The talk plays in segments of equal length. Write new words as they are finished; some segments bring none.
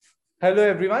Hello,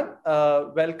 everyone.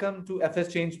 Welcome to FS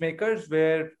Changemakers,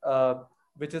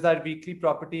 which is our weekly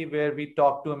property where we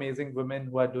talk to amazing women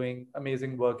who are doing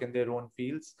amazing work in their own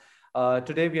fields.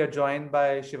 Today, we are joined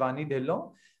by Shivani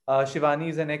Dhillon. Shivani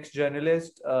is an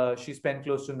ex-journalist. She spent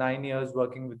close to 9 years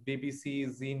working with BBC,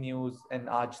 Zee News, and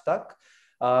Aaj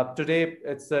Tak. Today,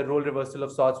 it's a role reversal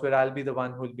of sorts where I'll be the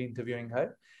one who will be interviewing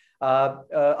her.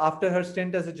 After her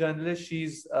stint as a journalist,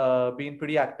 she's been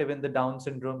pretty active in the Down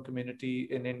syndrome community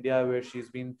in India, where she's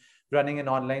been running an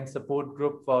online support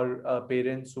group for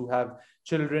parents who have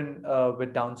children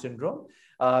with Down syndrome.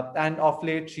 And of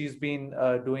late, she's been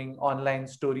doing online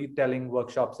storytelling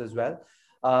workshops as well.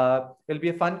 It'll be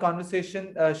a fun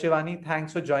conversation. Shivani,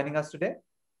 thanks for joining us today.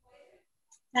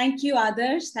 Thank you,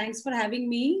 Adarsh. Thanks for having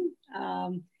me.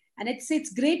 And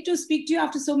it's great to speak to you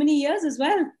after so many years as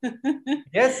well.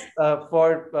 Yes,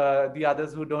 for the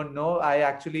others who don't know, I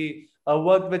actually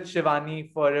worked with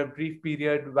Shivani for a brief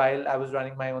period while I was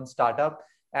running my own startup.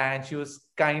 And she was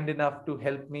kind enough to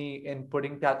help me in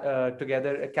putting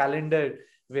together a calendar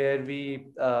where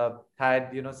we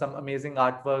had, some amazing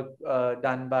artwork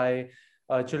done by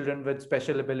children with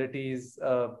special abilities,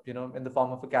 in the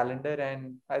form of a calendar.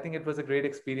 And I think it was a great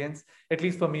experience, at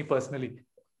least for me personally.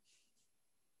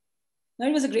 No,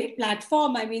 it was a great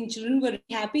platform. I mean, children were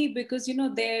happy because,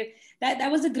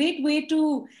 that was a great way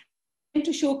to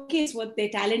showcase what their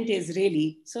talent is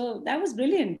really. So that was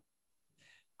brilliant.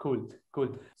 Cool.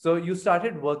 So you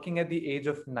started working at the age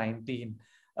of 19.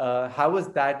 How was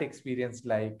that experience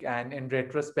like? And in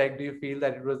retrospect, do you feel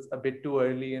that it was a bit too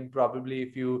early and probably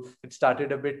if you had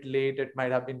started a bit late, it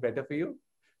might have been better for you?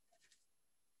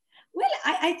 Well,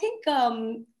 I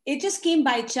think it just came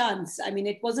by chance. I mean,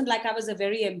 it wasn't like I was a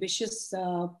very ambitious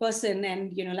person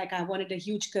and, like I wanted a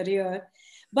huge career.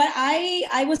 But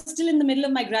I was still in the middle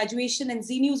of my graduation, and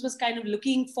Zee News was kind of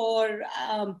looking for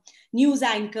news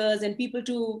anchors and people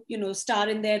to, star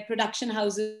in their production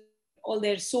houses, all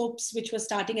their soaps, which were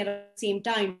starting at the same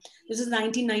time. This is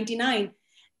 1999.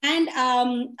 And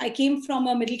I came from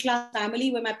a middle class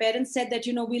family where my parents said that,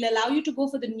 we'll allow you to go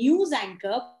for the news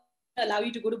anchor, allow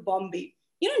you to go to Bombay.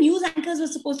 News anchors were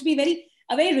supposed to be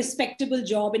a very respectable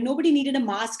job, and nobody needed a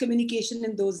mass communication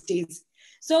in those days.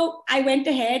 So I went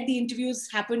ahead. The interviews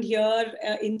happened here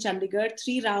in Chandigarh,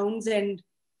 3 rounds. And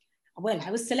well,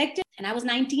 I was selected and I was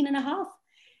 19 and a half.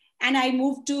 And I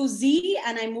moved to Zee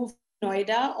and I moved to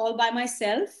Noida all by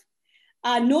myself.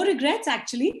 No regrets,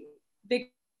 actually, because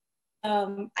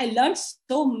I learned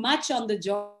so much on the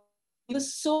job. It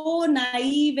was so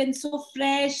naive and so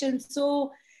fresh and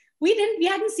so we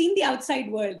hadn't seen the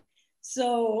outside world.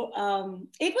 So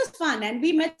it was fun and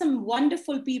we met some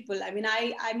wonderful people. I mean,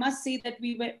 I must say that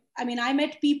I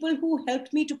met people who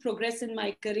helped me to progress in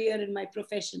my career, in my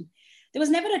profession. There was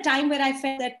never a time where I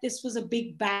felt that this was a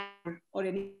big bang or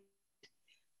anything.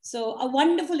 So a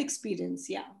wonderful experience,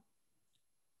 yeah.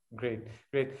 Great.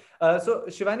 So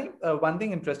Shivani, one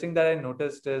thing interesting that I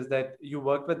noticed is that you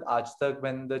worked with Aaj Tak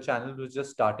when the channel was just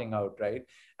starting out, right?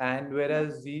 And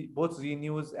whereas both Zee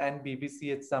News and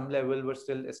BBC at some level were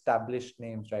still established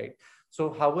names, right?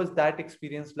 So how was that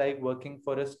experience like working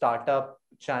for a startup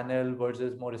channel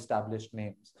versus more established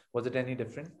names? Was it any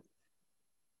different?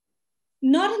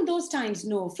 Not in those times,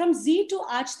 no. From Zee to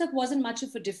Aaj Tak wasn't much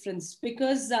of a difference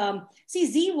because,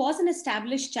 Zee was an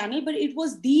established channel, but it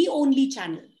was the only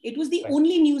channel. It was the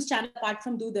only news channel apart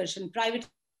from Doordarshan, private.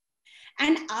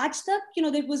 And Aaj Tak,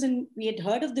 we had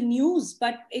heard of the news,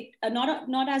 but it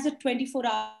not as a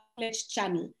 24-hour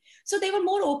channel. So they were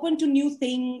more open to new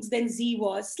things than Zee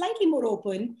was, slightly more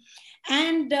open.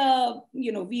 And,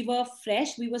 we were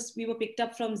fresh. We were picked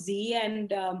up from Zee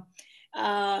and...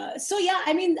 so yeah,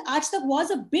 I mean, Aaj Tak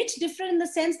was a bit different in the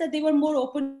sense that they were more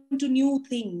open to new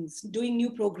things, doing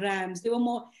new programs.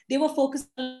 They were focused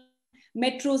on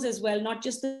metros as well, not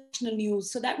just the national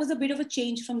news. So that was a bit of a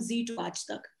change from Zee to Aaj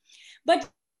Tak. But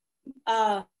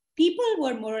people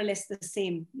were more or less the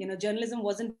same. Journalism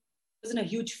wasn't a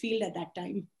huge field at that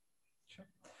time.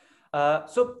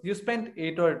 So you spent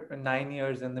 8 or 9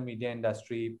 years in the media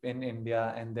industry in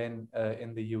India and then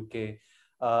in the UK.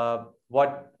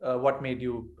 What made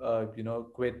you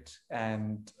quit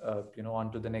and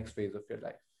on to the next phase of your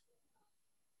life?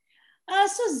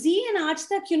 So Zee and Aaj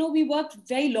Tak, we worked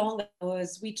very long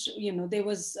hours. There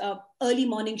was early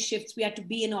morning shifts. We had to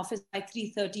be in office by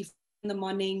 3:30 in the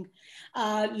morning,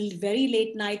 very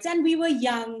late nights, and we were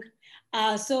young.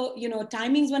 So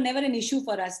timings were never an issue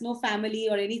for us. No family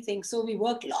or anything. So we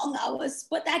worked long hours,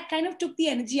 but that kind of took the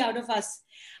energy out of us.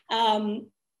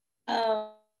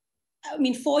 I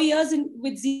mean, 4 years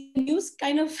with Z News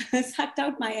kind of sucked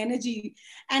out my energy.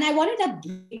 And I wanted a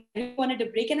break. I wanted a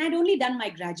break. And I'd only done my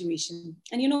graduation.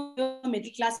 And, you're a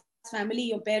middle class family,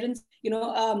 your parents,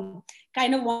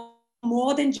 kind of want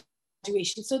more than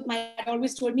graduation. So my dad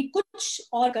always told me, kuch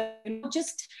or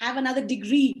just have another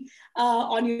degree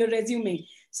on your resume.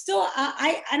 So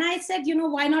I said,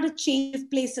 why not a change of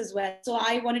place as well? So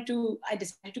I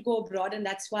decided to go abroad, and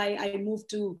that's why I moved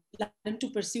to London to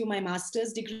pursue my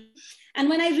master's degree. And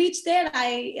when I reached there,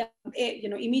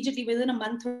 immediately within a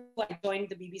month, I joined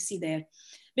the BBC there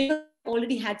because I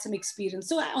already had some experience.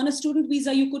 So on a student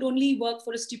visa, you could only work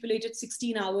for a stipulated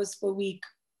 16 hours per week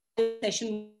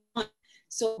session.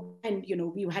 So, and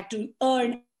we had to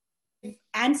earn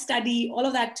and study all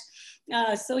of that.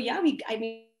 So yeah, I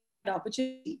made the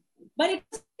opportunity, but it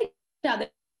was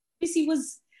BBC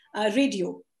was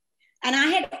radio, and I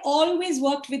had always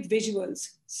worked with visuals.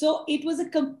 So it was a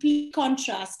complete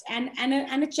contrast and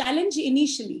a challenge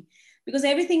initially, because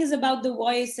everything is about the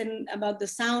voice and about the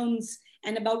sounds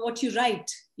and about what you write,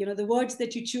 the words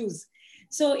that you choose.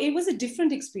 So it was a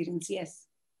different experience, yes.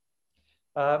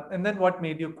 And then what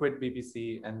made you quit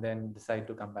BBC and then decide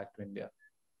to come back to India?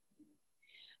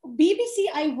 BBC,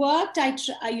 I worked,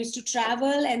 I used to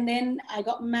travel, and then I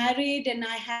got married, and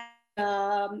I had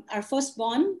our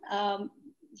firstborn.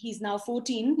 He's now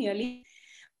 14 nearly.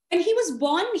 When he was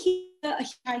born, he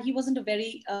wasn't a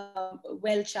very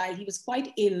well child. He was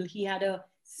quite ill. He had a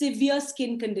severe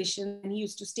skin condition, and he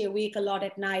used to stay awake a lot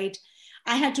at night.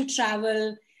 I had to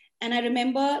travel. And I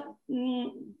remember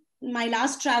my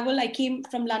last travel, I came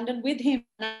from London with him.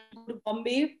 I went to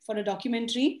Bombay for a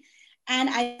documentary.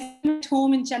 And I went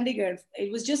home in Chandigarh.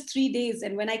 It was just 3 days.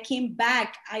 And when I came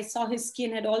back, I saw his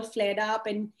skin had all flared up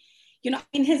and,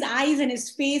 in his eyes and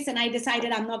his face. And I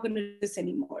decided I'm not going to do this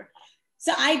anymore.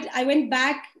 So I went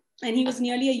back, and he was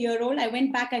nearly a year old. I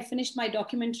went back, I finished my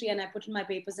documentary, and I put in my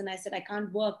papers, and I said, I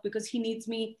can't work because he needs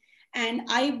me. And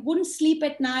I wouldn't sleep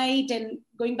at night and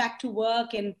going back to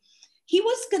work. And he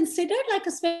was considered like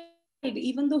a special,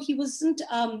 even though he wasn't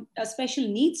a special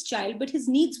needs child, but his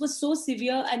needs were so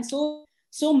severe and so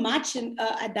much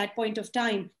at that point of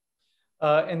time.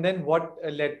 And then what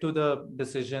led to the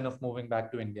decision of moving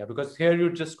back to India? Because here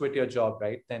you just quit your job,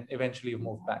 right? Then eventually you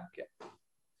moved back. Yeah.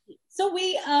 So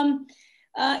we,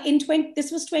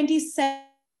 this was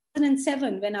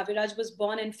 2007 when Aviraj was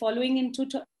born, and following into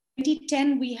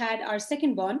 2010, we had our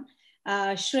second born,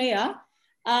 Shreya.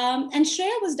 And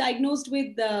Shreya was diagnosed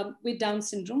with Down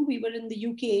syndrome. We were in the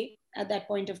UK at that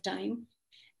point of time.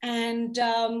 And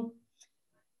our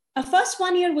first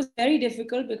 1 year was very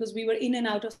difficult because we were in and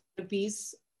out of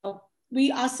therapies.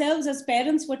 We ourselves as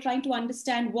parents were trying to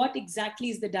understand what exactly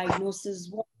is the diagnosis,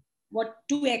 what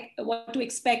to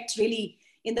expect really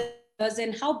in the years,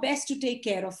 and how best to take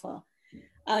care of her.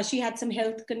 She had some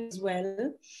health concerns as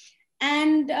well.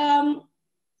 And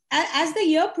as the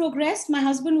year progressed, my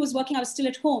husband was working, I was still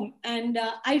at home. And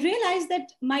I realized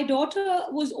that my daughter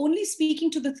was only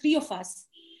speaking to the three of us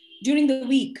during the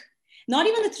week. Not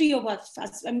even the three of us.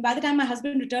 I mean, by the time my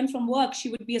husband returned from work, she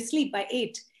would be asleep by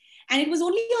 8. And it was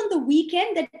only on the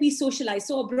weekend that we socialized.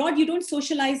 So abroad, you don't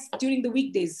socialize during the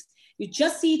weekdays. You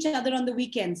just see each other on the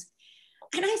weekends.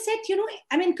 And I said,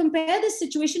 compare this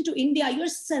situation to India. You're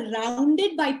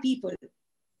surrounded by people.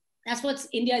 That's what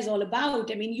India is all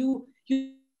about. I mean, you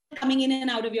coming in and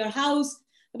out of your house.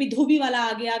 Kabhi dhobi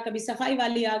wala aa gaya, kabhi safai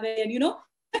wali aa gaye, and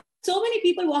so many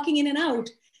people walking in and out.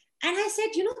 And I said,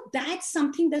 that's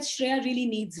something that Shreya really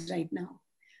needs right now.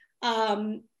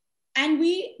 And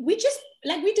we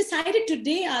decided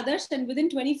today, Adarsh, and within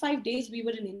 25 days we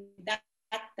were in India.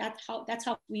 That's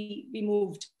how we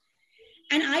moved.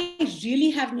 And I really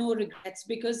have no regrets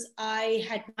because I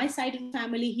had my side of the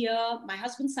family here, my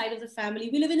husband's side of the family.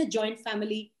 We live in a joint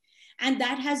family. And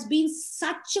that has been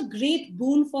such a great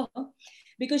boon for her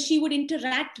because she would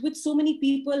interact with so many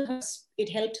people. It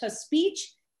helped her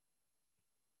speech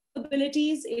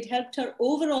abilities. It helped her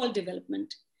overall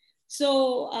development.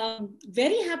 So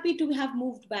very happy to have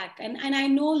moved back. And I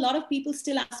know a lot of people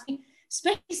still asking,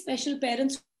 especially special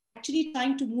parents actually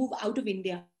trying to move out of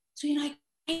India. So,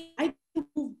 I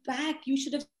move back. You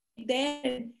should have stayed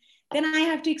there. Then I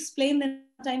have to explain that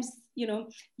sometimes, you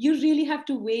really have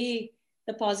to weigh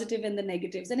the positive and the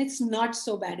negatives. And it's not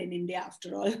so bad in India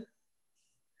after all.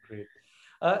 Great.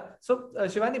 So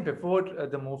Shivani, before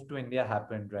the move to India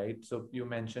happened, right? So you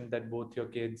mentioned that both your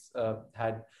kids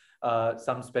had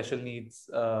some special needs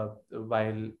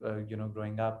while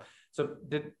growing up. So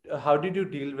how did you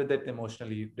deal with it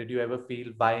emotionally? Did you ever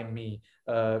feel, why me?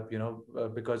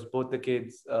 Because both the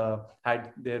kids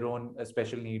had their own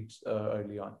special needs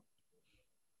early on.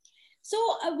 So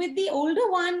with the older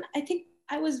one, I think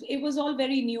it was all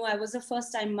very new. I was a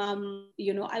first time mom.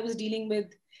 I was dealing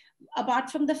with, apart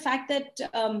from the fact that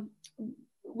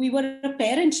we were a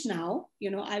parent now,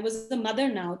 I was a mother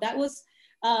now. That was,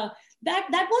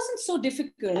 that wasn't so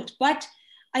difficult, but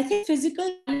I think physical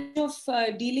challenge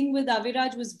of dealing with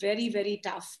Aviraj was very, very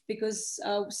tough, because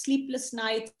sleepless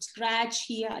nights, scratch,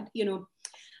 he had,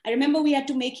 I remember we had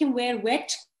to make him wear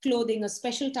wet clothing, a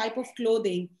special type of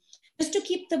clothing, just to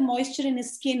keep the moisture in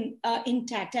his skin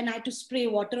intact. And I had to spray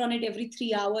water on it every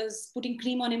 3 hours, putting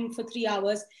cream on him for 3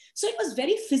 hours. So it was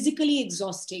very physically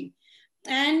exhausting.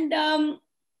 And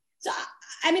so,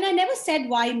 I mean, I never said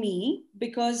why me,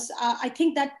 because I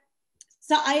think that,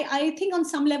 so I think on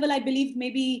some level, I believe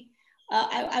maybe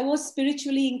I was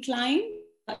spiritually inclined.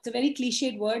 It's a very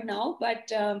cliched word now,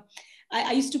 but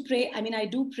I used to pray. I mean, I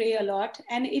do pray a lot,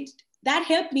 and that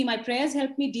helped me. My prayers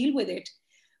helped me deal with it.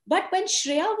 But when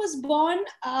Shreya was born,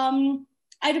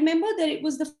 I remember that it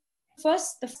was the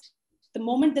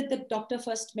moment that the doctor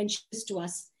first mentioned this to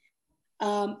us.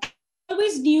 I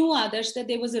always knew, Adarsh, that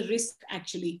there was a risk,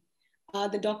 actually.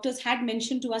 The doctors had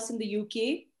mentioned to us in the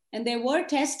UK, and there were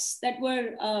tests that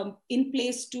were in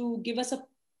place to give us a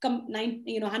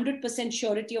 100%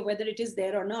 surety of whether it is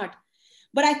there or not.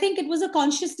 But I think it was a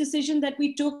conscious decision that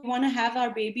we took. We want to have our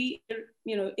baby,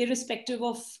 irrespective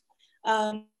of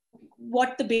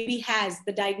what the baby has,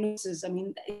 the diagnosis. I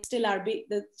mean, it's still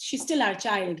she's still our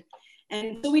child.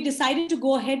 And so we decided to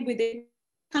go ahead with it.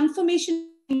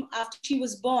 Confirmation after she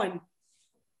was born.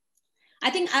 I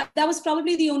think that was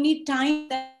probably the only time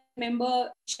that I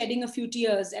remember shedding a few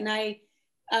tears. And I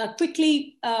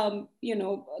quickly,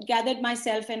 gathered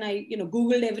myself, and I,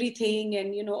 Googled everything,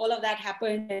 and, all of that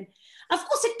happened. And of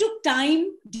course, it took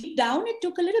time. Deep down, it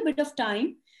took a little bit of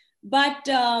time. But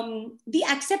the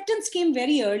acceptance came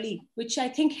very early, which I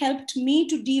think helped me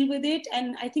to deal with it.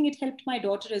 And I think it helped my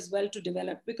daughter as well to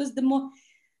develop, because the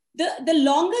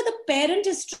longer the parent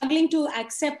is struggling to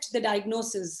accept the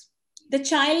diagnosis, the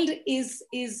child is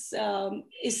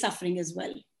suffering as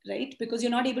well, right? Because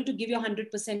you're not able to give your 100%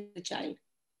 to the child.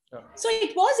 Yeah. So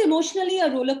it was emotionally a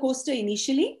roller coaster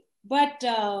initially, but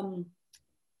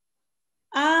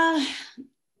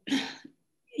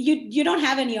you don't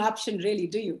have any option, really,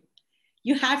 do you?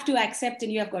 You have to accept,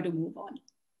 and you have got to move on.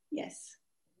 Yes.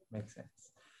 Makes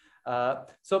sense.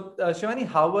 So Shivani,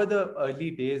 how were the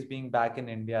early days being back in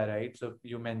India, right? So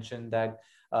you mentioned that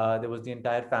there was the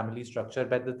entire family structure,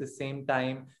 but at the same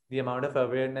time, the amount of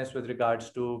awareness with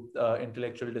regards to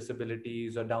intellectual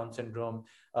disabilities or Down syndrome,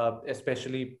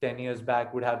 especially 10 years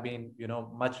back, would have been,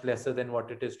 much lesser than what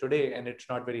it is today. And it's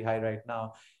not very high right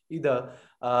now either.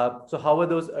 So how were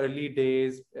those early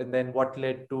days? And then what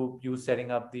led to you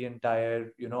setting up the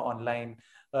entire, online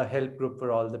help group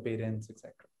for all the parents,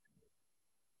 etc.?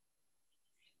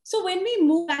 So when we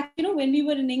moved back, when we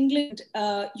were in England,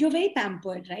 you're very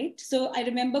pampered, right? So I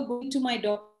remember going to my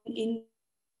doctor and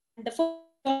the first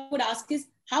doctor would ask is,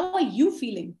 how are you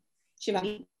feeling,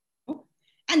 Shivani?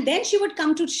 And then she would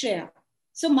come to Shreya.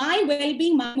 So my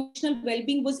well-being, my emotional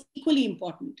well-being was equally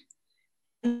important.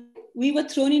 We were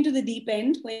thrown into the deep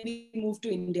end when we moved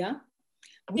to India.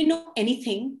 We didn't know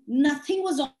anything. Nothing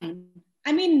was online.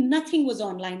 I mean, nothing was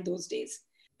online those days.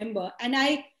 Remember, and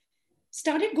I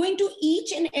started going to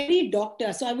each and every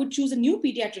doctor. So I would choose a new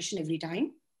pediatrician every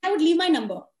time. I would leave my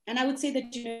number, and I would say that,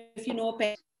 if you know a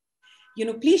pet,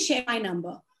 please share my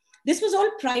number. This was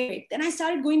all private. Then I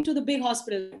started going to the big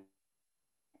hospital.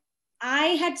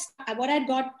 I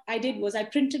did was I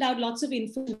printed out lots of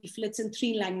info leaflets in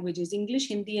 3 languages, English,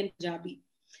 Hindi, and Punjabi.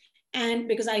 And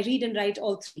because I read and write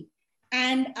all 3.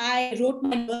 And I wrote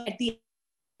my note at the end.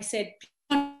 I said, please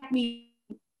contact me,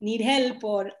 need help,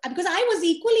 or because I was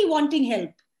equally wanting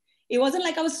help. It wasn't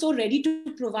like I was so ready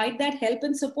to provide that help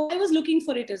and support. I was looking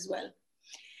for it as well.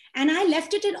 And I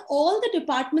left it in all the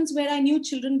departments where I knew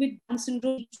children with Down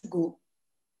syndrome to go.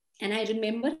 And I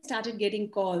remember I started getting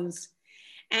calls.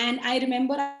 And I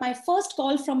remember my first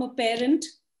call from a parent,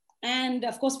 and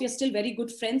of course we are still very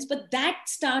good friends, but that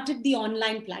started the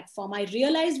online platform. I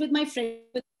realized with my friend,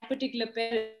 with that particular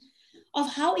parent,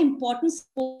 of how important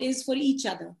support is for each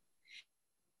other.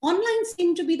 Online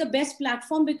seemed to be the best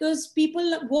platform because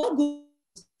people were Google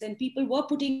and people were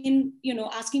putting in,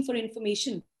 asking for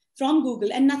information from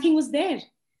Google, and nothing was there.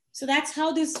 So that's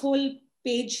how this whole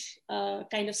page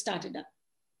kind of started up.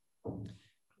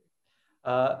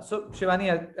 So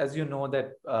Shivani, as you know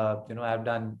that, I've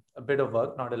done a bit of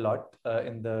work, not a lot,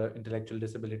 in the intellectual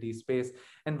disability space.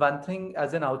 And one thing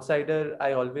as an outsider,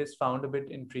 I always found a bit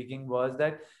intriguing was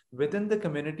that within the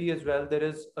community as well, there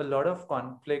is a lot of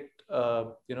conflict,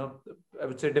 I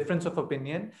would say, difference of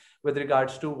opinion with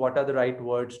regards to what are the right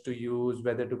words to use,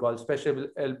 whether to call special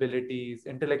abilities,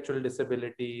 intellectual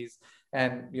disabilities,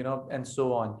 and and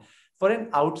so on. For an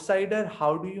outsider,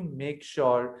 how do you make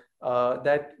sure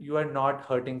that you are not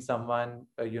hurting someone,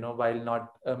 while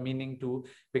not meaning to?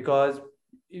 Because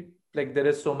like there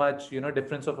is so much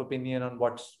difference of opinion on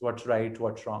what's right,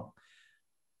 what's wrong.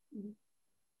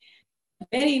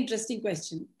 Very interesting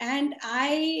question, and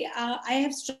I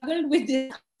have struggled with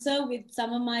this answer with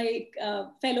some of my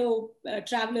fellow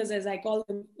travelers, as I call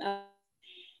them.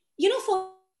 For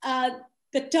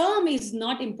the term is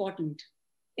not important.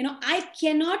 I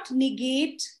cannot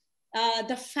negate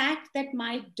the fact that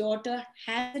my daughter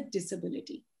has a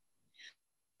disability.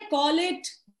 I call it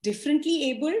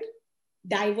differently abled,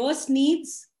 diverse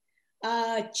needs,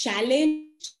 challenge,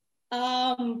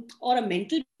 or a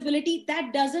mental disability.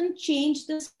 That doesn't change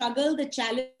the struggle, the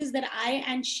challenges that I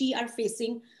and she are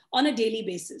facing on a daily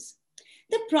basis.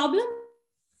 The problem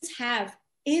have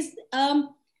is, the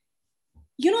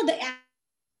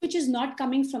which is not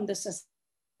coming from the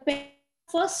society.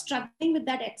 First struggling with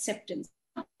that acceptance.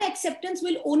 Acceptance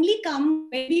will only come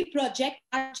when we project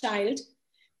our child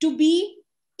to be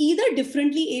either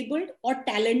differently abled or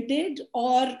talented,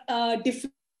 or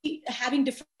having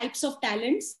different types of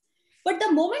talents. But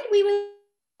the moment we will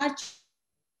are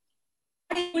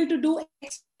able to do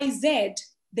X, Y, Z,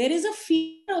 there is a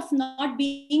fear of not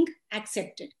being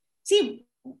accepted. See,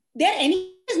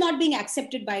 anything is not being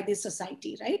accepted by this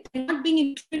society, right? They're not being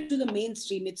included to the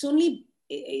mainstream. It's only,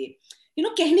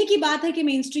 कहने की बात है कि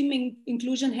mainstream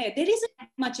inclusion है. There isn't that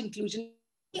much inclusion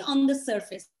on the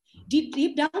surface.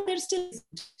 Deep down, there still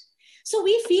isn't. So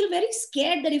we feel very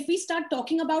scared that if we start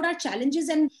talking about our challenges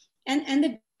and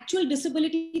the actual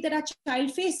disability that our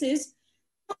child faces,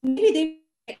 maybe they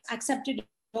won't accept it at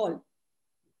all.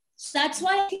 So that's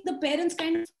why I think the parents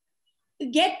kind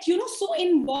of get, so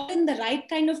involved in the right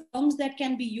kind of terms that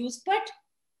can be used, but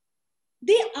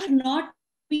they are not,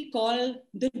 we call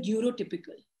the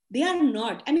neurotypical. They are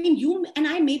not. I mean, you and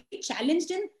I may be challenged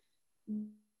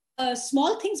in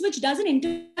small things which doesn't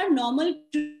interfere with normal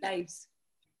lives.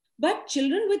 But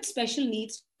children with special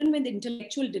needs, children with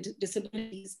intellectual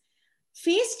disabilities,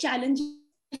 face challenges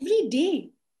every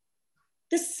day.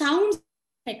 The sounds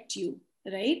affect you,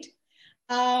 right?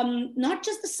 Not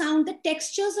just the sound, the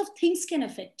textures of things can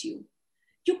affect you.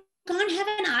 You can't have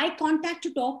an eye contact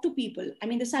to talk to people. I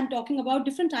mean, I'm talking about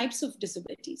different types of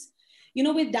disabilities.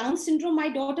 With Down syndrome, my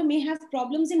daughter may have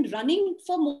problems in running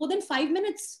for more than 5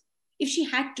 minutes if she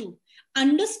had to.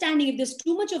 Understanding if there's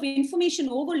too much of information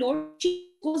overload,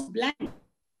 she goes blank,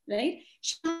 right?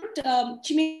 She can't,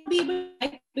 she may not be able to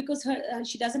write because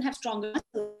she doesn't have stronger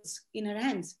muscles in her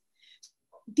hands.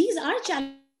 These are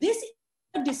challenges. This is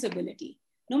a disability,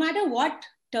 no matter what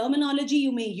terminology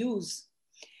you may use.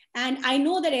 And I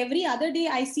know that every other day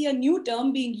I see a new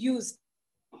term being used.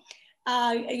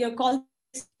 You're called,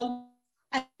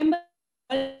 I remember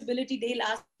Disability Day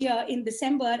last year in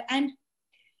December, and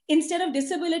instead of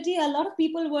disability, a lot of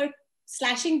people were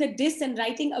slashing the dis and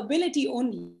writing ability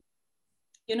only.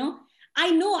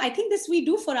 I think this we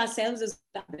do for ourselves as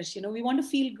others. We want to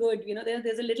feel good.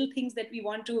 There's a little things that we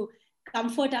want to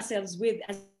comfort ourselves with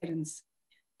as parents.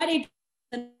 But it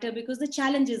doesn't matter because the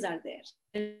challenges are there.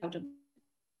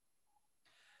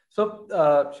 So,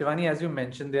 Shivani, as you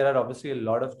mentioned, there are obviously a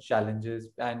lot of challenges,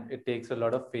 and it takes a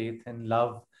lot of faith and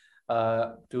love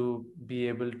to be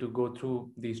able to go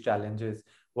through these challenges.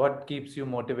 What keeps you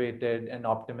motivated and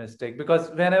optimistic? Because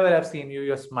whenever I've seen you,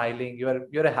 you're smiling,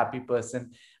 you're a happy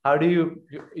person. How do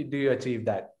you achieve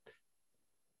that?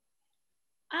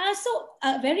 So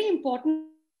a very important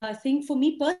thing for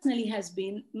me personally has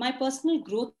been my personal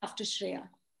growth after Shreya.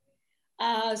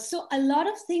 So a lot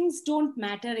of things don't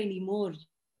matter anymore.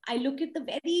 I look at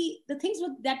the things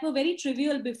that were very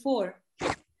trivial before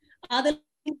are the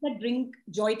things that bring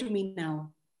joy to me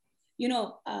now.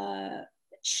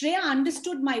 Shreya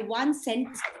understood my one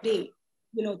sentence today.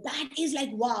 That is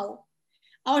like, wow.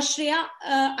 Or Shreya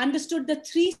understood the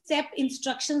 3-step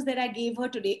instructions that I gave her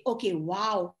today. Okay,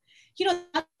 wow.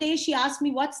 That day she asked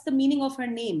me, what's the meaning of her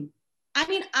name? I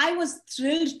mean, I was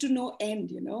thrilled to no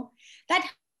end, that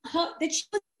she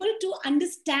was able to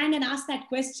understand and ask that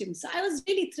question. So I was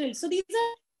really thrilled. So these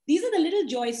are the little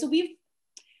joys. So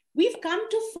we've come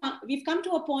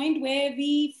to a point where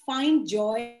we find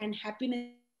joy and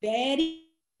happiness very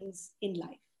in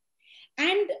life.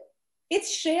 And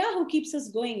it's Shreya who keeps us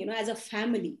going, as a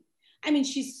family. I mean,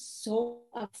 she's so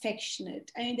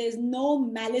affectionate. I mean, there's no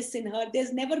malice in her.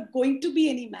 There's never going to be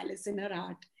any malice in her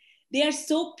heart. They are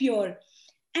so pure.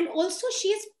 And also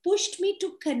she has pushed me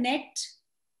to connect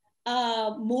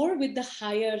more with the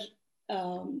higher,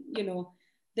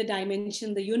 the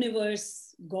dimension, the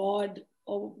universe, God,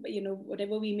 or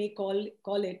whatever we may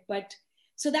call it. But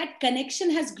so that connection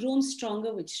has grown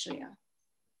stronger with Shreya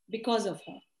because of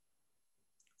her.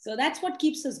 So that's what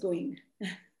keeps us going.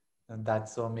 And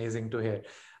that's so amazing to hear.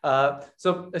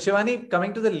 So Shivani,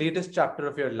 coming to the latest chapter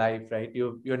of your life, right?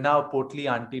 You're now portly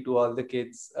auntie to all the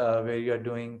kids, where you're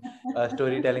doing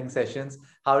storytelling sessions.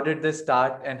 How did this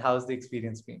start, and how's the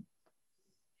experience been?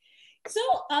 So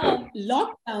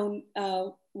lockdown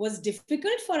was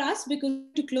difficult for us because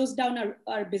to close down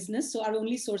our business, so our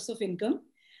only source of income.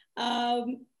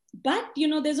 But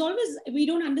there's always, we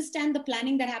don't understand the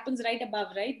planning that happens right above,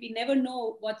 right? We never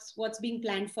know what's being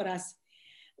planned for us.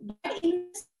 But in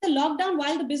the lockdown,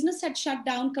 while the business had shut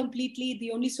down completely, the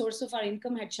only source of our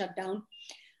income had shut down,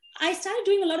 I started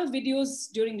doing a lot of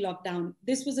videos during lockdown.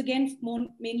 This was again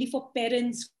mainly for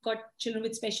parents who got children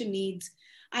with special needs.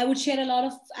 I would share a lot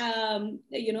of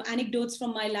anecdotes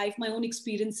from my life, my own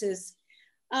experiences.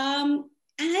 And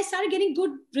I started getting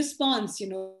good response,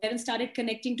 parents started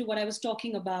connecting to what I was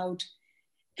talking about.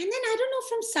 And then I don't know,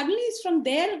 from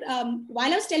there,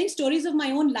 while I was telling stories of my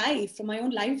own life,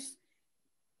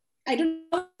 I don't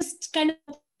know, just kind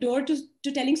of door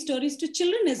to telling stories to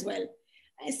children as well.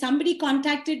 Somebody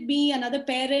contacted me, another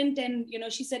parent, and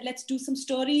she said, let's do some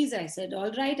stories. I said,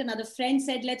 all right. Another friend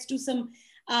said, let's do some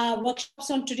workshops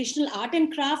on traditional art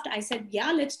and craft. I said,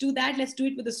 yeah, let's do that. Let's do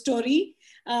it with a story,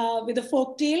 with a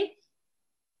folk tale.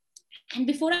 And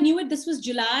before I knew it, this was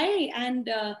July. And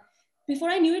before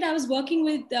I knew it, I was working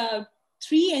with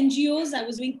 3 NGOs. I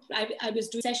was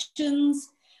doing sessions.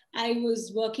 I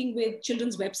was working with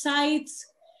children's websites.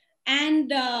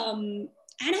 And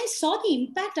I saw the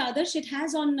impact, Adarsh, it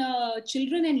has on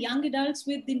children and young adults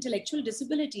with intellectual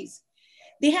disabilities.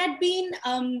 They had been,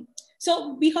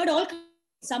 so we heard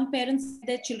some parents,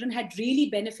 their children had really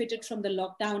benefited from the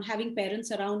lockdown, having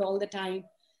parents around all the time.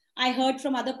 I heard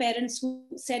from other parents who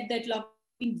said that lockdown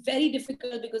had been very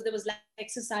difficult because there was lack of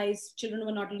exercise. Children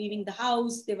were not leaving the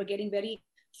house. They were getting very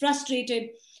frustrated.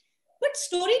 But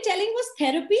storytelling was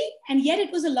therapy, and yet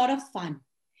it was a lot of fun.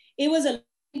 It was a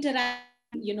interaction.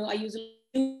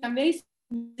 I'm very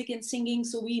music and singing,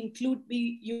 so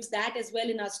we use that as well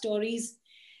in our stories.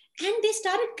 And they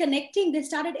started connecting, they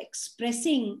started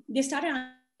expressing, they started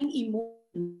understanding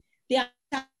emotion, they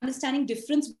started understanding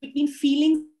difference between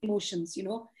feelings and emotions,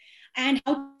 and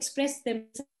how to express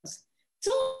themselves.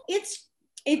 So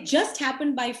it just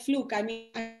happened by fluke. I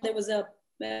mean, there was a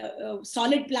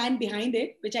solid plan behind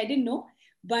it, which I didn't know,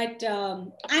 but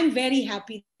I'm very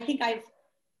happy. I think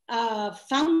I've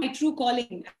found my true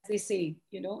calling, as they say,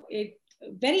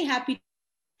 very happy.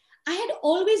 I had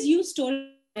always used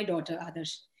stories with my daughter,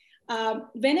 Adarsh.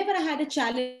 Whenever I had a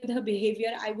challenge with her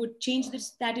behavior, I would change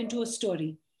that into a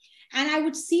story. And I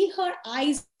would see her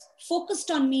eyes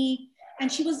focused on me,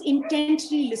 and she was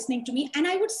intently listening to me. And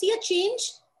I would see a change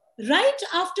right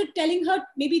after telling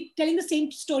the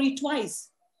same story twice.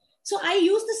 So I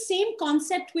used the same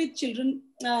concept with children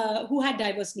who had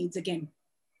diverse needs again.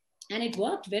 And it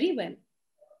worked very well.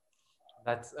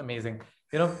 That's amazing.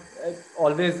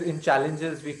 Always in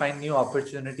challenges, we find new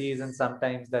opportunities, and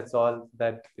sometimes that's all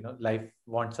that, life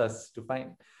wants us to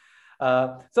find.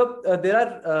 So there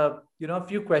are, a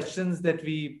few questions that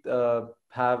we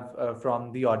have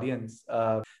from the audience.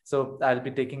 So I'll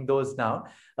be taking those now.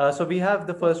 So we have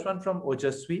the first one from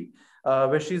Ojaswi,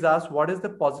 where she's asked, what is the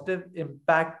positive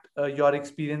impact your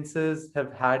experiences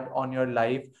have had on your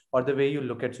life, or the way you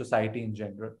look at society in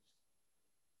general?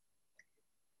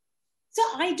 So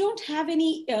I don't have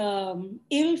any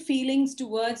ill feelings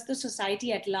towards the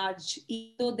society at large,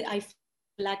 even though I feel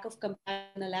a lack of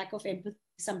compassion, a lack of empathy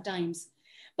sometimes.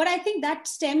 But I think that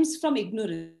stems from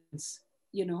ignorance.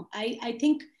 I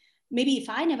think maybe if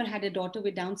I never had a daughter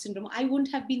with Down syndrome, I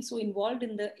wouldn't have been so involved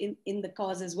in the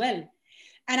cause as well.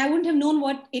 And I wouldn't have known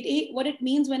what it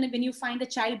means when you find a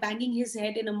child banging his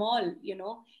head in a mall.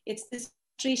 It's this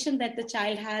frustration that the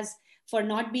child has for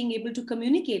not being able to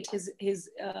communicate his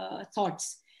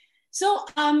thoughts. So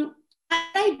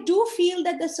I do feel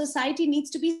that the society needs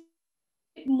to be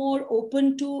more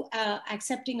open to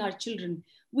accepting our children.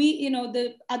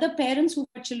 The other parents who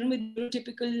have children with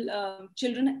neurotypical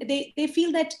children, they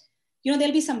feel that,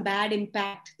 there'll be some bad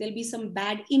impact, there'll be some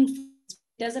bad influence.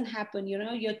 It doesn't happen.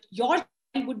 Your child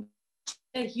would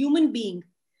be a human being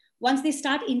once they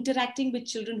start interacting with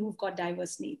children who've got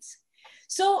diverse needs.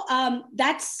 So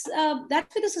that's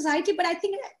for the society. But I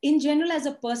think in general, as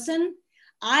a person,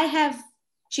 I have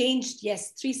changed,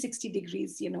 yes, 360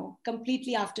 degrees,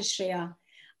 completely after Shreya.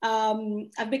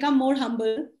 I've become more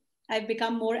humble. I've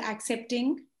become more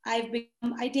accepting. I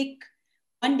take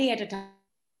one day at a time,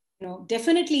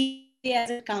 definitely as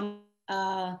it comes.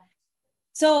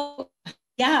 So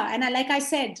yeah, and like I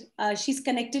said, she's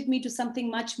connected me to something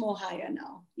much more higher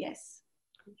now. Yes.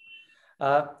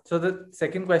 So the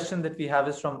second question that we have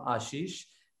is from Ashish,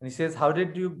 and he says, "How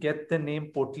did you get the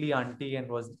name Potli Auntie, and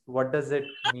what does it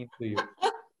mean to you?"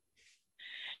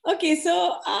 Okay,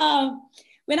 so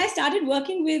when I started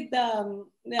working with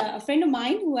a friend of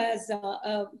mine who has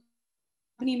a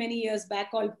company many years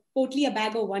back called Potli, a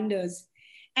Bag of Wonders,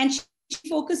 and she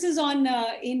focuses on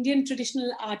Indian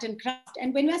traditional art and craft.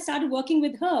 And when I started working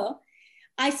with her,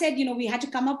 I said, we had to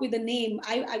come up with a name.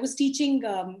 I was teaching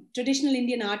traditional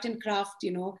Indian art and craft,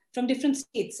 from different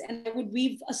states, and I would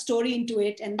weave a story into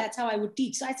it, and that's how I would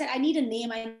teach. So I said, I need a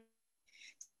name.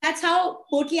 That's how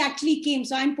Potli actually came.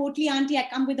 So I'm Potli Auntie. I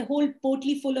come with a whole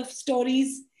Potli full of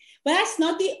stories, but that's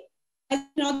not the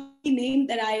name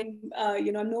that I'm,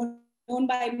 known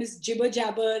by Miss Jibber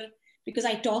Jabber because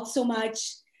I talk so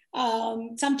much.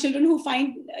 Some children who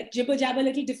find Jibber Jabber a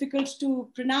little difficult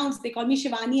to pronounce, they call me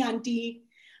Shivani Auntie.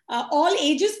 All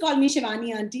ages call me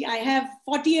Shivani Auntie. I have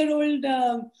 40-year-old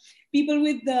people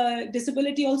with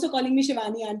disability also calling me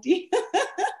Shivani Auntie.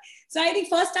 So I think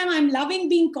first time I'm loving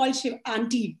being called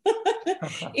Auntie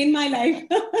in my life.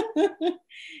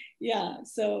 Yeah,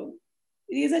 so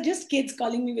these are just kids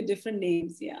calling me with different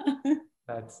names. Yeah.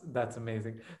 That's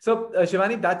amazing. So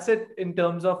Shivani, that's it in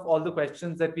terms of all the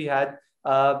questions that we had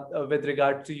with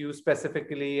regard to you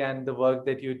specifically and the work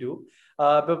that you do.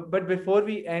 But before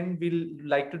we end, we'll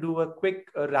like to do a quick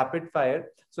rapid fire.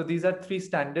 So these are 3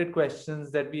 standard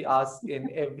questions that we ask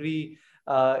in every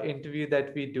interview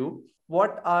that we do.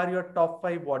 What are your top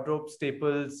 5 wardrobe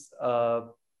staples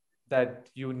that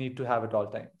you need to have at all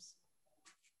times?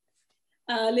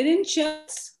 Linen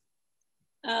shirts,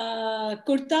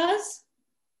 kurtas,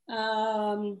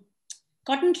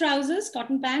 cotton trousers,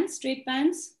 cotton pants, straight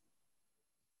pants,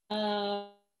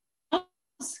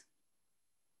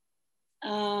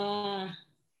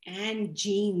 and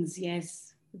jeans.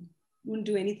 Yes, wouldn't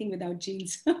do anything without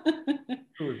jeans.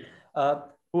 Cool.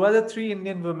 Who are the 3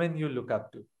 Indian women you look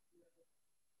up to,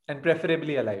 and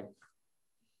preferably alive?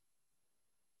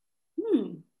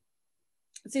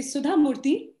 Say Sudha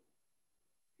Murthy.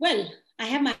 Well, I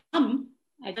have my mom.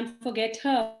 I can't forget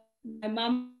her. My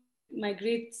mom, my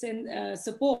great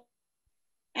support,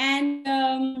 and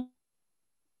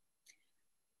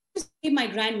my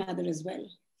grandmother as well.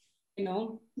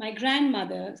 My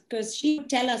grandmother, because she would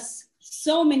tell us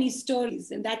so many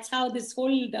stories, and that's how this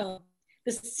whole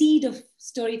the seed of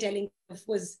storytelling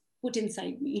was put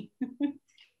inside me.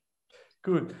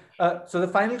 Cool. So the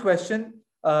final question,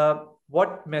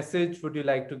 what message would you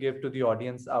like to give to the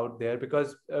audience out there?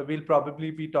 Because we'll probably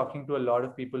be talking to a lot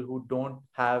of people who don't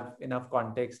have enough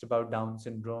context about Down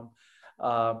syndrome.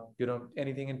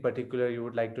 Anything in particular you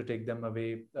would like to take them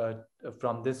away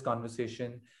from this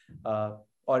conversation,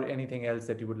 or anything else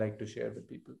that you would like to share with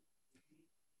people?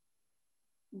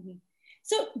 Mm-hmm.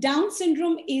 So Down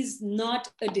syndrome is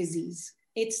not a disease.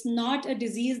 It's not a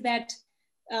disease that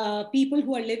people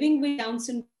who are living with Down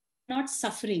syndrome are not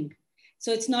suffering.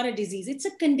 So it's not a disease. It's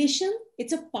a condition.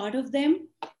 It's a part of them,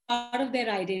 part of their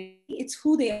identity. It's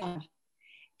who they are.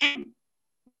 And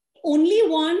only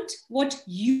want what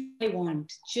you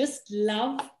want. Just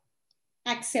love,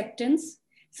 acceptance.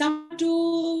 Some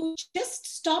to just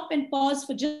stop and pause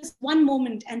for just one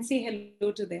moment and say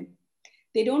hello to them.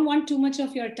 They don't want too much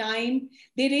of your time.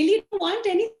 They really don't want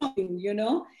anything,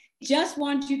 just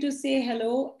want you to say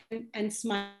hello and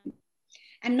smile.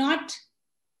 And not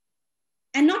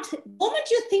the moment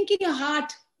you think in your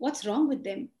heart, what's wrong with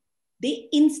them? They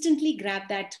instantly grab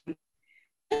that.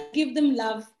 Give them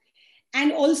love.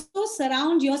 And also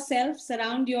surround yourself,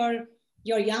 surround your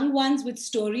young ones with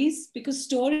stories, because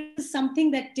story is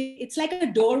something that it's like a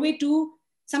doorway to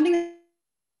something.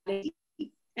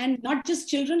 And not just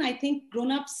children, I think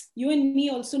grown-ups, you and me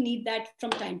also need that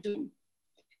from time to time.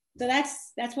 So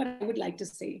that's what I would like to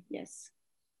say. Yes.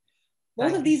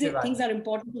 Both of these things are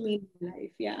important to me in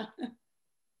life. Yeah.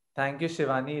 Thank you,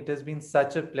 Shivani. It has been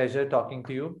such a pleasure talking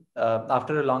to you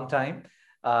after a long time.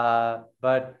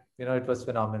 But it was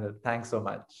phenomenal. Thanks so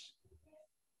much.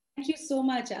 Thank you so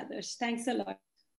much, Adarsh. Thanks a lot.